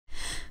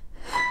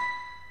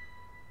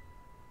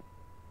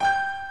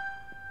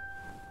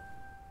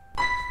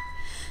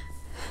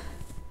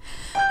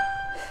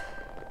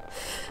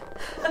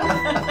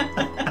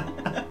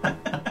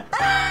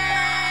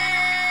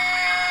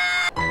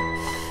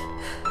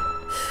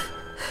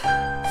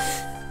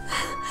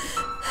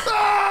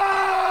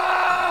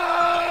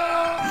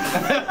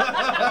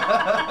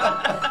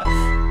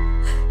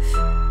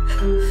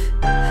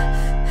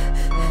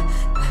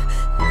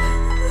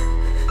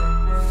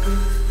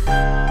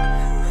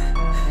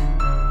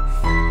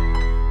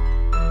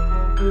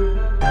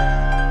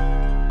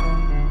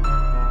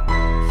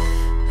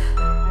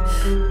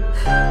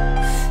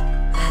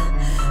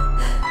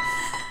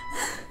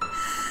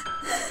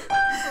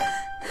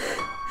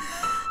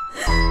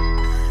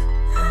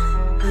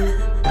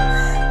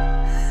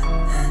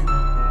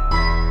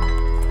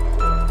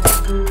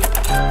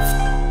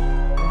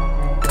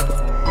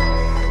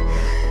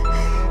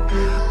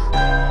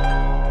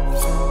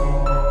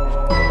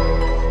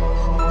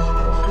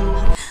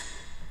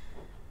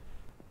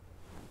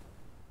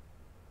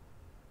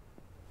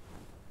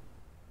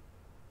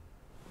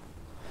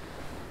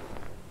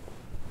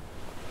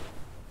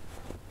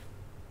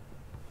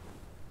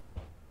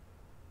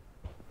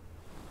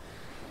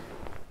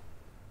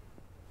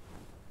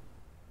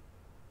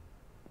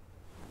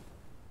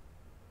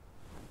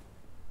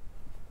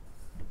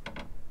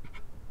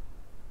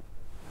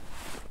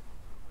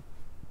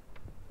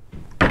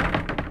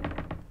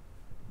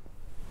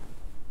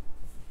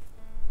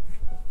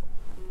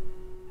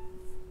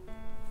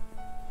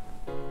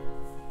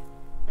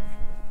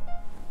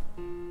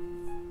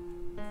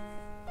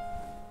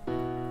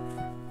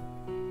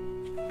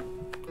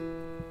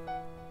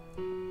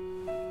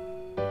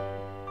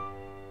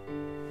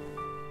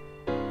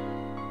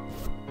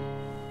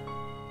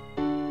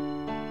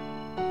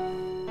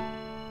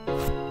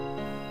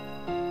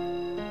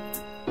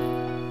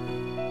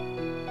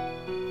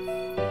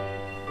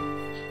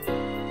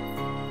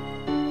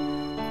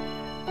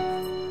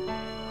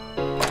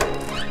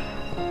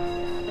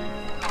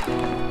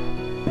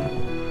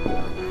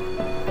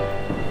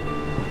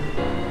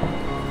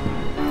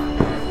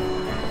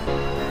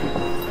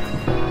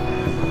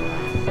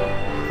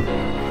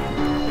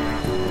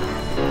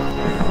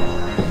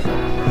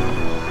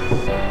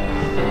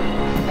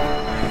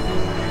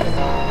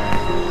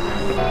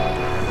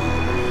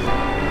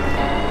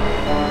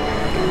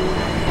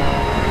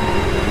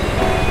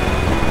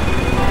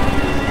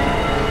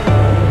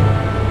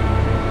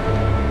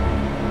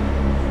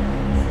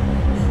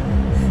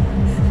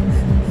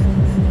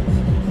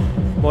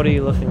What are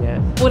you looking at?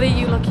 What are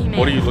you looking at?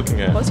 What are you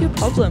looking at? What's your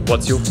problem?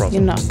 What's your problem?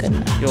 You're not good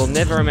enough. You'll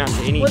never amount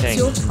to anything. What's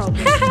your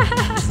problem?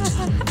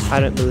 I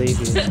don't believe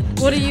you.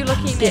 What are you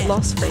looking Get at?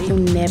 lost, free. You'll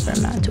never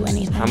amount to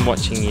anything. I'm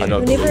watching you. I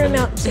don't You'll never believe it.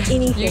 amount to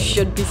anything. You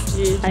should be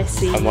scared. I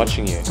see. I'm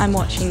watching you. I'm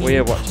watching you.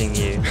 We're watching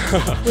you.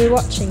 We're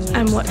watching you.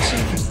 I'm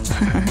watching.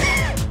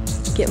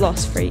 Get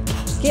lost, freak.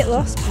 Get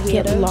lost,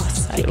 weirdo. Get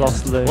lost. Get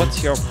lost, Lou.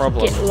 What's your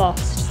problem? Get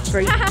lost,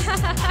 freak.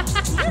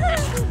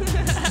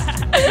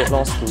 Get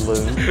lost,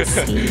 Lou.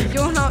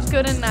 You're not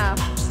good enough.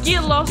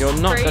 Get lost, You're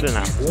not freak. good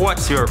enough.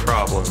 What's your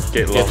problem?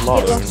 Get Get lost.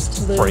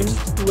 lost. Get lost,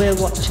 Freak. Lou. We're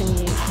watching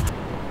you.